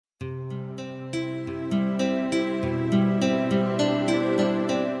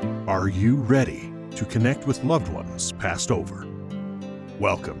Are you ready to connect with loved ones passed over?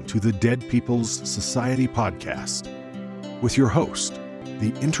 Welcome to the Dead People's Society podcast with your host,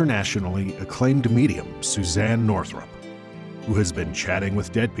 the internationally acclaimed medium Suzanne Northrup, who has been chatting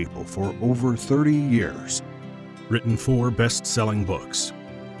with dead people for over 30 years, written 4 best-selling books,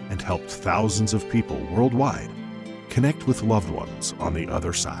 and helped thousands of people worldwide connect with loved ones on the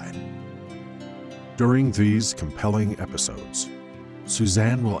other side. During these compelling episodes,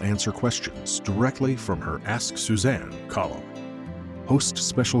 Suzanne will answer questions directly from her Ask Suzanne column, host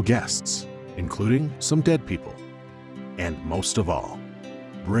special guests, including some dead people, and most of all,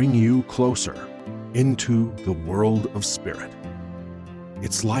 bring you closer into the world of spirit.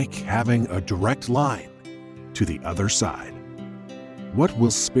 It's like having a direct line to the other side. What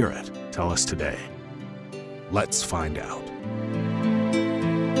will spirit tell us today? Let's find out.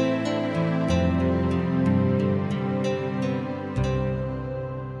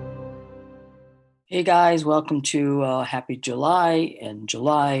 Hey guys, welcome to Happy July and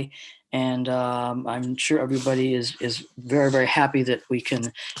July. And I'm sure everybody is very, very happy that we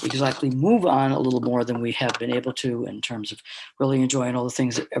can exactly move on a little more than we have been able to in terms of really enjoying all the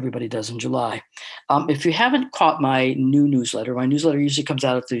things that everybody does in July. If you haven't caught my new newsletter, my newsletter usually comes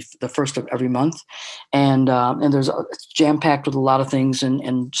out at the first of every month. And it's jam-packed with a lot of things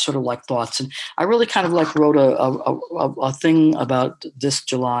and sort of like thoughts. And I really kind of like wrote a thing about this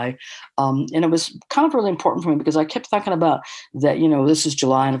July. And it was kind of really important for me because I kept thinking about that, this is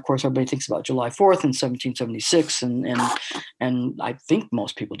July. And of course, everybody thinks about July 4th in 1776. And I think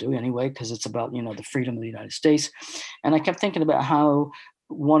most people do anyway, because it's about, the freedom of the United States. And I kept thinking about how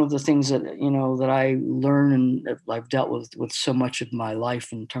one of the things that, that I learn and I've dealt with so much of my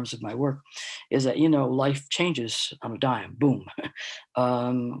life in terms of my work is that, life changes on a dime, boom.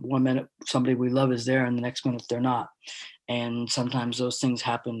 1 minute, somebody we love is there and the next minute they're not. And sometimes those things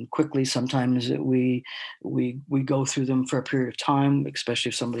happen quickly. Sometimes we go through them for a period of time, especially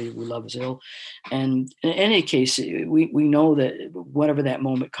if somebody we love is ill. And in any case, we know that whatever that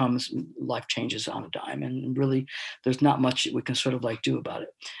moment comes, life changes on a dime. And really, there's not much we can sort of like do about it.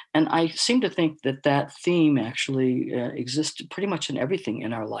 And I seem to think that theme actually exists pretty much in everything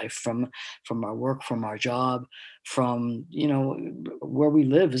in our life, from our work, from our job, from, where we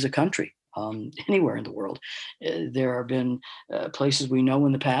live as a country. Anywhere in the world. There have been places we know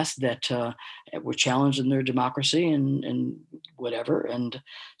in the past that were challenged in their democracy and whatever. And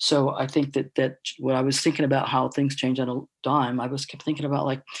so I think that when I was thinking about how things change on a dime, I kept thinking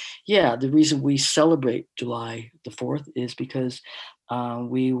about the reason we celebrate July the 4th is because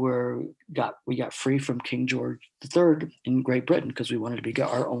we got free from King George III in Great Britain because we wanted to be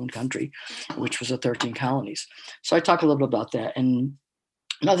our own country, which was the 13 colonies. So I talk a little bit about that. And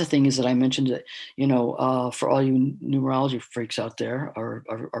another thing is that I mentioned that, for all you numerology freaks out there or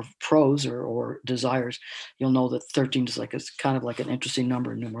pros or desires, you'll know that 13 is it's kind of like an interesting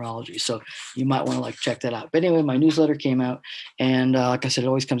number in numerology. So you might want to check that out. But anyway, my newsletter came out and like I said, it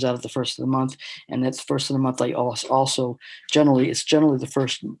always comes out at the first of the month. And that's first of the month. I also generally the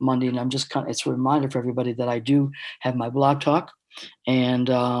first Monday. And I'm just it's a reminder for everybody that I do have my blog talk. And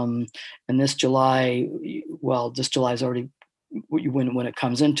this July is already, when it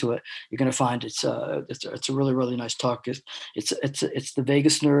comes into it, you're going to find it's a really, really nice talk. It's the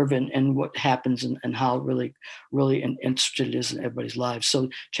vagus nerve and what happens and how really, really interested it is in everybody's lives. So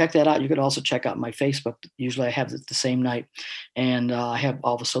check that out. You could also check out my Facebook. Usually I have it the same night. And I have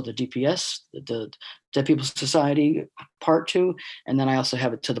also the DPS, the Dead People's Society Part 2, and then I also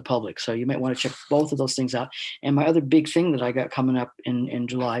have it to the public. So you might want to check both of those things out. And my other big thing that I got coming up in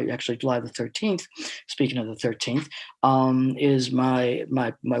July, actually July the 13th, speaking of the 13th, is my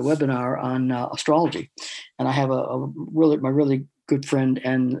webinar on astrology. And I have my really good friend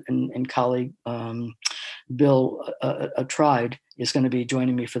and colleague, Bill Tried, is going to be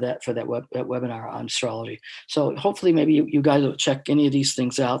joining me for that webinar on astrology. So hopefully maybe you guys will check any of these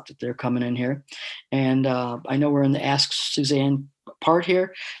things out that they're coming in here. And I know we're in the Ask Suzanne part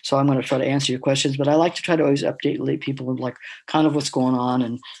here, so I'm going to try to answer your questions, but I like to try to always update people with kind of what's going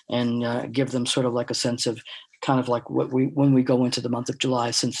on and give them sort of a sense of kind of when we go into the month of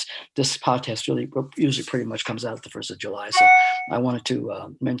July, since this podcast usually pretty much comes out the 1st of July. So I wanted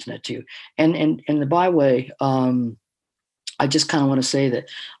to mention that to you. And the byway, I just kind of want to say that,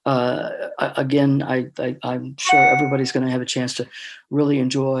 again, I'm sure everybody's going to have a chance to really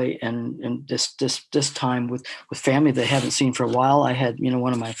enjoy and this time with family they haven't seen for a while. I had,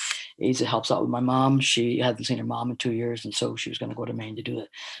 one of my aides that helps out with my mom. She hadn't seen her mom in 2 years, and so she was going to go to Maine to do it.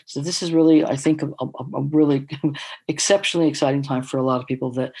 So this is really, I think, a really exceptionally exciting time for a lot of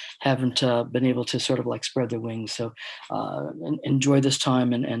people that haven't been able to sort of like spread their wings. So enjoy this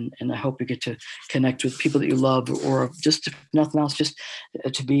time, and I hope you get to connect with people that you love, or just if nothing else, just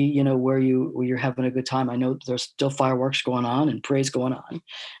to be, where you're having a good time. I know there's still fireworks going on and parades going on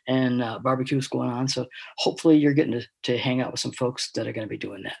and barbecues going on. So hopefully you're getting to hang out with some folks that are going to be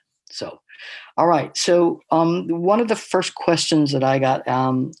doing that. So, all right. So one of the first questions that I got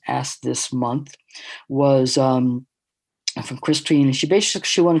asked this month was from Christine, and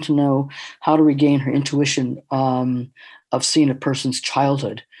she wanted to know how to regain her intuition of seeing a person's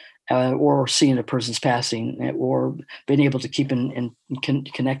childhood, or seeing a person's passing, or being able to keep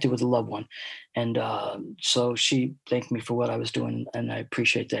connected with a loved one. And so she thanked me for what I was doing, and I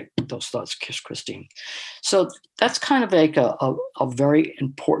appreciate those thoughts, Christine. So that's kind of like a very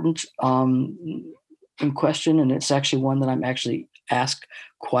important question, and it's actually one that I'm actually asked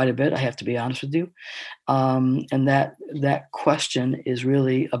quite a bit. I have to be honest with you. And that question is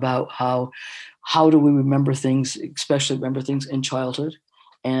really about how do we remember things, especially remember things in childhood,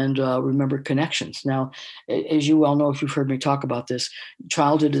 and remember connections. Now, as you well know, if you've heard me talk about this,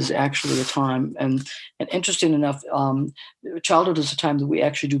 childhood is actually a time, and interesting enough, childhood is a time that we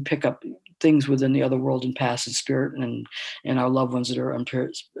actually do pick up things within the other world and past and spirit, and our loved ones that are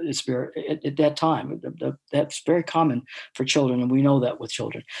in spirit at that time. That's very common for children, and we know that with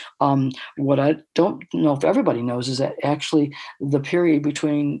children. What I don't know if everybody knows is that actually the period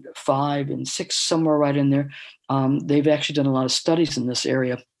between 5 and 6, somewhere right in there, they've actually done a lot of studies in this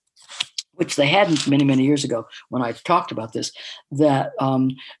area, which they hadn't many, many years ago when I talked about this, that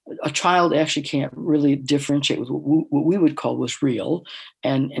a child actually can't really differentiate with what we would call was real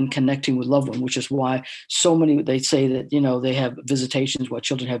and connecting with loved one, which is why so many, they say that, they have visitations, what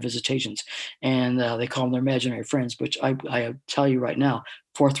children have visitations, and they call them their imaginary friends, which I tell you right now,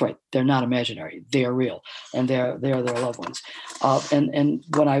 forthright, they're not imaginary, they are real, and they are their loved ones. And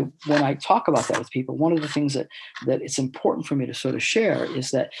when I talk about that with people, one of the things that it's important for me to sort of share is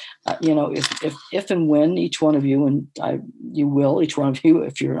that if and when each one of you, and each one of you,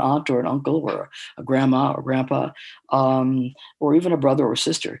 if you're an aunt or an uncle or a grandma or grandpa, or even a brother or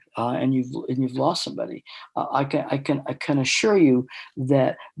sister, and you've lost somebody, I can assure you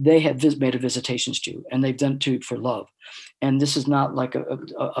that they have made a visitations to you, and they've done it to you for love. And this is not like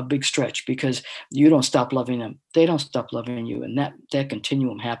a big stretch, because you don't stop loving them, they don't stop loving you, and that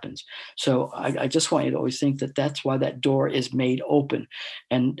continuum happens. So I just want you to always think that that's why that door is made open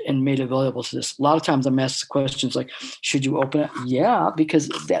and made available to this. A lot of times I'm asked questions like, should you open it? Yeah, because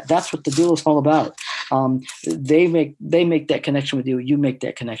that's what the deal is all about. They make that connection with you, you make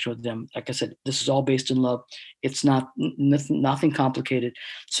that connection with them. Like I said, this is all based in love. It's nothing complicated.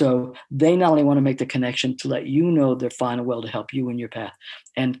 So they not only want to make the connection to let you know they're fine and well to help you in your path,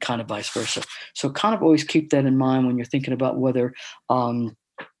 and kind of vice versa. So kind of always keep that in mind when you're thinking about whether or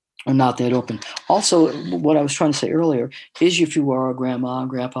not they'd open. Also, what I was trying to say earlier is, if you are a grandma and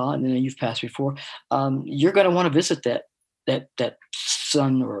grandpa and then you've passed before, you're going to want to visit that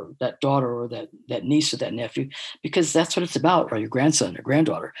son or that daughter or that niece or that nephew, because that's what it's about, or your grandson or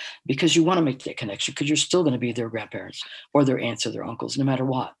granddaughter, because you want to make that connection, because you're still going to be their grandparents or their aunts or their uncles, no matter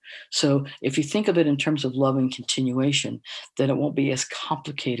what. So if you think of it in terms of love and continuation, then it won't be as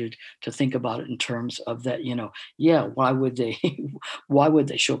complicated to think about it in terms of that, why would they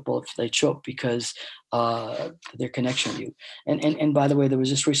show up? Well, if they show up because their connection with you. And by the way, there was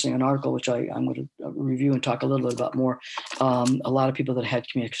just recently an article which I'm going to review and talk a little bit about more. A lot of people that had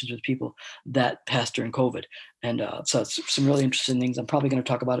communications with people that passed during COVID, and so it's some really interesting things. I'm probably going to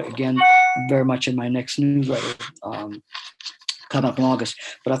talk about it again very much in my next newsletter come up in August.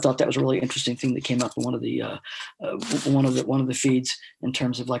 But I thought that was a really interesting thing that came up in one of the feeds, in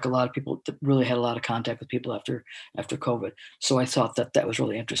terms of like a lot of people that really had a lot of contact with people after COVID. So I thought that was a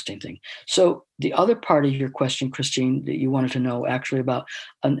really interesting thing. So the other part of your question, Christine, that you wanted to know actually about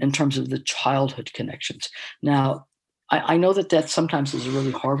in terms of the childhood connections. Now, I know that sometimes is a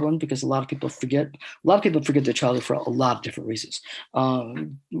really hard one, because a lot of people forget their childhood for a lot of different reasons.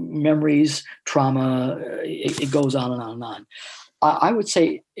 Memories, trauma, it goes on and on and on. I would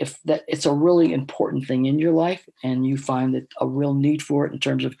say if that it's a really important thing in your life, and you find that a real need for it in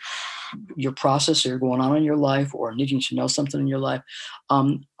terms of your process or going on in your life, or needing to know something in your life,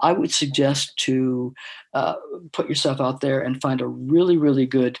 I would suggest to put yourself out there and find a really, really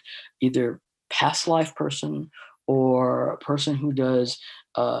good either past life person, or a person who does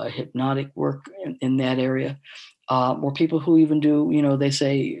hypnotic work in that area. or people who even do, they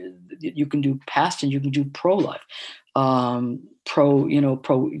say you can do past and you can do pro life, pro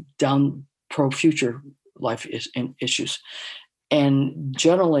future life issues. And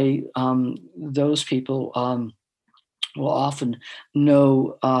generally, those people will often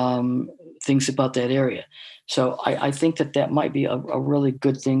know things about that area. So I think that might be a really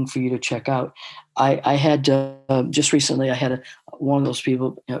good thing for you to check out. I had just recently, I had one of those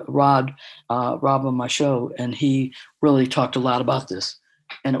people, Rob on my show, and he really talked a lot about this,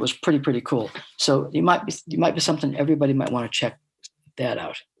 and it was pretty cool. So you might be something everybody might want to check that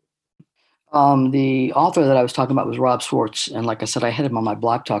out. The author that I was talking about was Rob Swartz, and like I said, I had him on my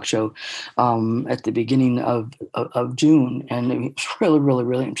Block Talk show at the beginning of June, and it was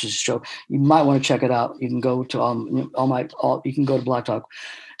really interesting show. You might want to check it out. You can go to you can go to Block Talk,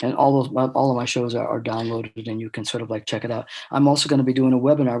 and all of my shows are downloaded, and you can sort of like check it out. I'm also going to be doing a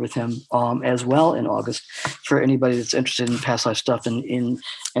webinar with him as well in August for anybody that's interested in past life stuff. And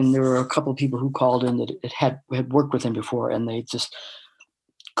there were a couple of people who called in that had worked with him before, and they just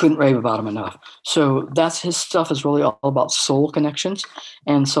couldn't rave about him enough. So his stuff is really all about soul connections.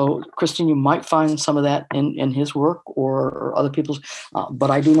 And so, Christine, you might find some of that in his work or other people's, but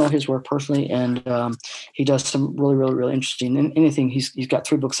I do know his work personally, and he does some really interesting anything. He's got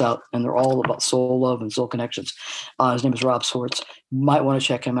 3 books out, and they're all about soul love and soul connections. His name is Rob Swartz. You might want to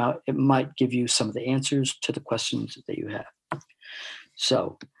check him out. It might give you some of the answers to the questions that you have.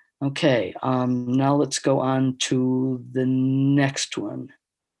 So, okay, now let's go on to the next one.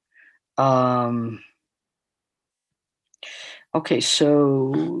 Okay,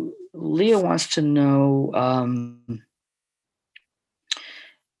 so Leah wants to know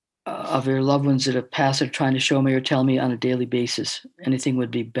of your loved ones that have passed, are trying to show me or tell me on a daily basis. Anything would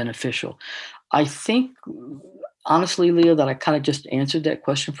be beneficial. I think, honestly, Leah, that I kind of just answered that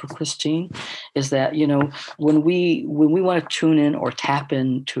question for Christine. Is that when we want to tune in or tap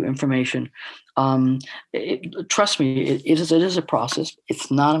into information, trust me, it is a process.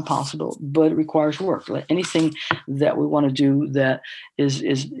 It's not impossible, but it requires work. Like anything that we want to do that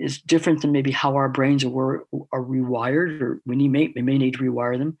is different than maybe how our brains are rewired, or we may need to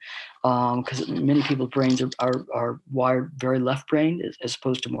rewire them, because many people's brains are wired very left brain as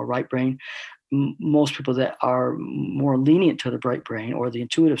opposed to more right brain. Most people that are more lenient to the right brain or the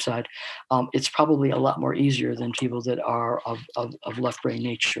intuitive side, it's probably a lot more easier than people that are of left brain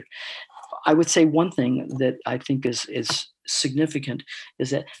nature. I would say one thing that I think is significant is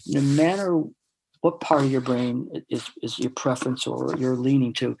that no matter what part of your brain is your preference or you're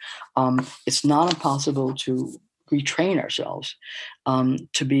leaning to, it's not impossible to retrain ourselves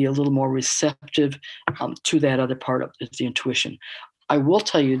to be a little more receptive to that other part of the intuition. I will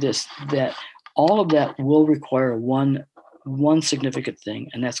tell you this, that all of that will require one significant thing,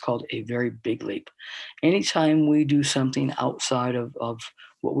 and that's called a very big leap. Anytime we do something outside of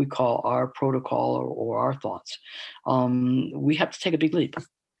what we call our protocol or our thoughts, we have to take a big leap.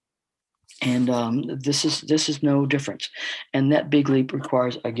 And this is no different. And that big leap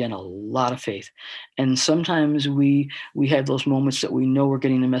requires, again, a lot of faith. And sometimes we have those moments that we know we're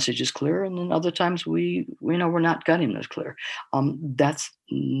getting the messages clear, and then other times we know we're not getting those clear. That's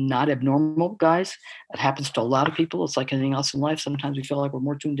not abnormal, guys. It happens to a lot of people. It's like anything else in life. Sometimes we feel like we're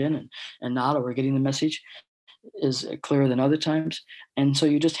more tuned in and not, or we're getting the message is clearer than other times. And so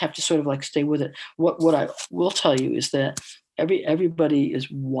you just have to sort of like stay with it. What I will tell you is that everybody is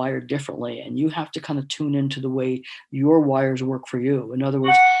wired differently, and you have to kind of tune into the way your wires work for you. In other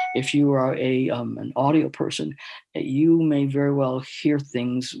words, if you are an audio person, you may very well hear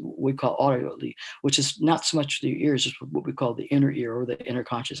things we call audibly, which is not so much the ears, it's what we call the inner ear or the inner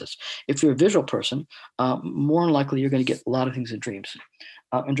consciousness. If you're a visual person, more than likely you're going to get a lot of things in dreams.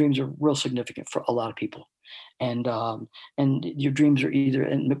 And dreams are real significant for a lot of people. And your dreams are either,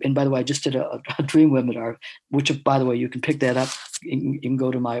 and by the way, I just did a dream webinar, which, by the way, you can pick that up. You can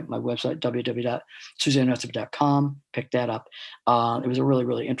go to my website, www.suzanneresip.com, pick that up. It was a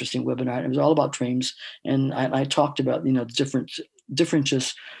really interesting webinar. And it was all about dreams. And I talked about, the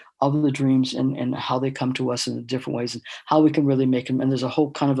differences of the dreams and how they come to us in different ways and how we can really make them. And there's a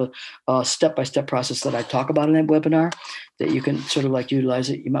whole kind of a step-by-step process that I talk about in that webinar that you can sort of like utilize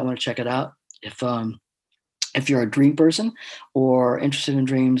it. You might want to check it out. If you're a dream person or interested in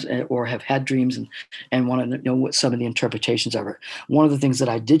dreams or have had dreams and want to know what some of the interpretations of it. One of the things that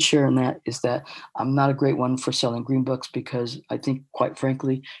I did share in that is that I'm not a great one for selling green books, because I think, quite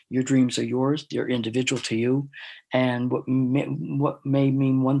frankly, your dreams are yours. They're individual to you. and what may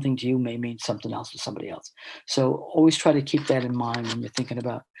mean one thing to you may mean something else to somebody else. So always try to keep that in mind when you're thinking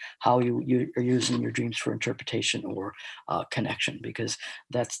about how you are using your dreams for interpretation or connection, because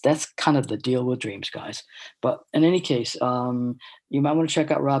that's kind of the deal with dreams, guys. But in any case, you might want to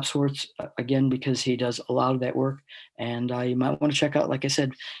check out Rob Swartz again, because he does a lot of that work, and you might want to check out, like I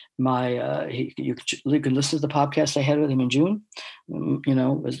said, you can listen to the podcast I had with him in June.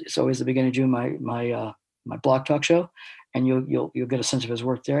 It's always the beginning of June. My blog talk show, and you'll get a sense of his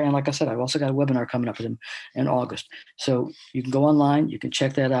work there. And like I said, I've also got a webinar coming up with him in August. So you can go online, you can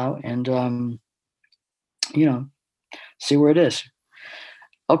check that out, and see where it is.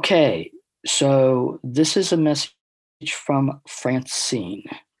 Okay, so this is a message from Francine.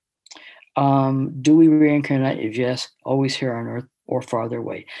 Do we reincarnate? If yes, always here on Earth or farther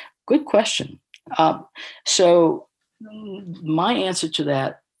away? Good question. So my answer to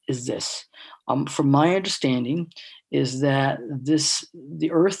that is this. From my understanding, is that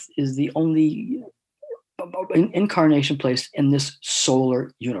the Earth is the only incarnation place in this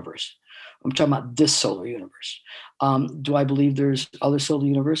solar universe. I'm talking about this solar universe. Do I believe there's other solar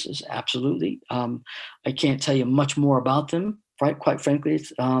universes? Absolutely. I can't tell you much more about them. Right, quite frankly,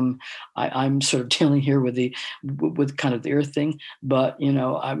 I'm sort of dealing here with kind of the Earth thing, but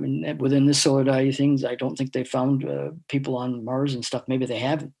I mean, within this solar diet things, I don't think they found people on Mars and stuff. Maybe they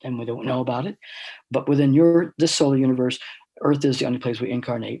have, and we don't know about it. But within this solar universe, Earth is the only place we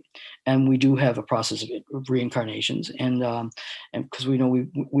incarnate, and we do have a process of reincarnations, and because we know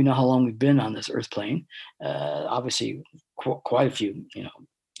how long we've been on this Earth plane, obviously quite a few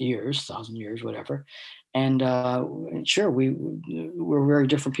years, 1,000 years, whatever. And sure, we're very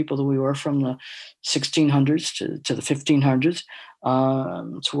different people than we were from the 1600s to the 1500s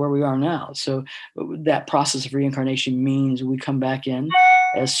to where we are now. So that process of reincarnation means we come back in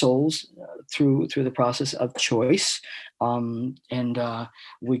as souls through the process of choice, and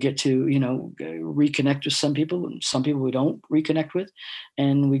we get to reconnect with some people. Some people we don't reconnect with,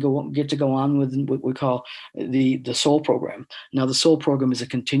 and we get to go on with what we call the soul program. Now, the soul program is a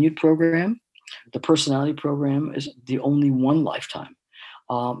continued program. The personality program is the only one lifetime.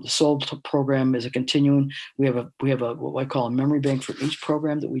 The soul program is a continuum. We have what I call a memory bank for each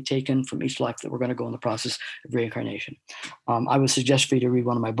program that we take in from each life that we're going to go in the process of reincarnation. I would suggest for you to read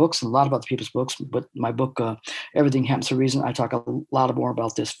one of my books, and a lot of other people's books, but my book, Everything Happens for a Reason, I talk a lot more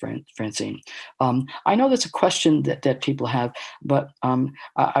about this, Francine. I know that's a question that people have, but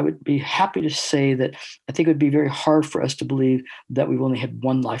I would be happy to say that I think it would be very hard for us to believe that we've only had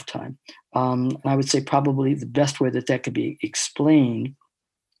one lifetime. And I would say probably the best way that could be explained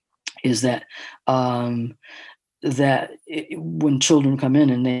is that when children come in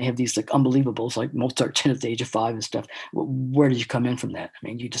and they have these like unbelievables, like Mozart 10 at the age of 5 and stuff, where did you come in from that? I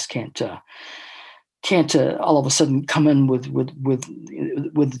mean, you just can't all of a sudden come in with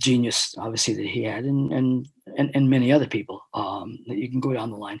the genius, obviously, that he had, and many other people that you can go down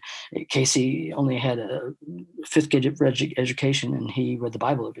the line. Casey only had a 5th grade education, and he read the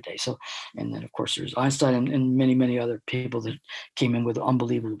Bible every day. So, and then of course there's Einstein and many other people that came in with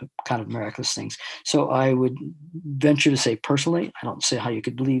unbelievable kind of miraculous things. So I would venture to say, personally, I don't see how you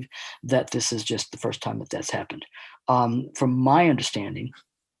could believe that this is just the first time that's happened. From my understanding,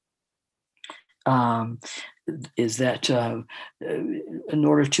 is that in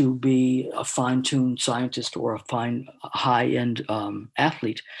order to be a fine-tuned scientist or a fine high-end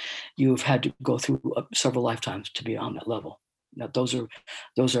athlete, you've had to go through several lifetimes to be on that level. Now, those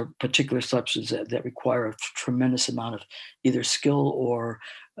are particular substances that require a tremendous amount of either skill or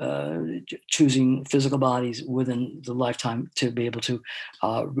choosing physical bodies within the lifetime to be able to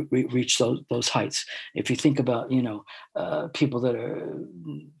reach those heights. If you think about, people that are,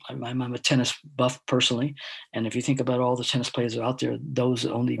 I'm a tennis buff personally, and if you think about all the tennis players that are out there, those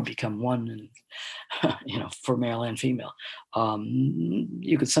only become one, and for male and female.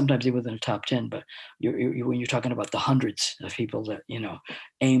 You could sometimes be within the top 10, but when you're talking about the hundreds of people that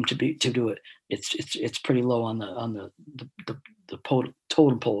aim to do it, it's pretty low on the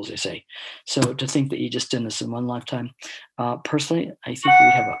totem pole, as they say. So to think that you just did this in one lifetime, personally, I think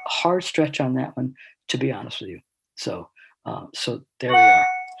we have a hard stretch on that one, to be honest with you. So there we are.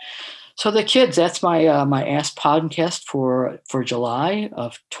 So the kids, that's my my Ask podcast for July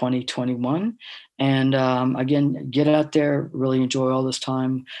of 2021. And again, get out there, really enjoy all this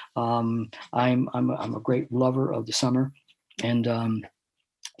time. I'm a great lover of the summer, and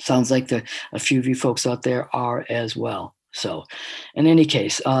sounds like a few of you folks out there are as well. So in any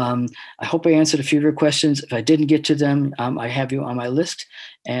case, I hope I answered a few of your questions. If I didn't get to them, I have you on my list,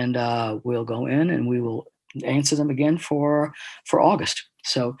 and we'll go in and we will answer them again for August.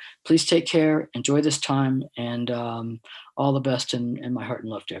 So please take care, enjoy this time, and all the best, and my heart and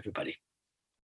love to everybody.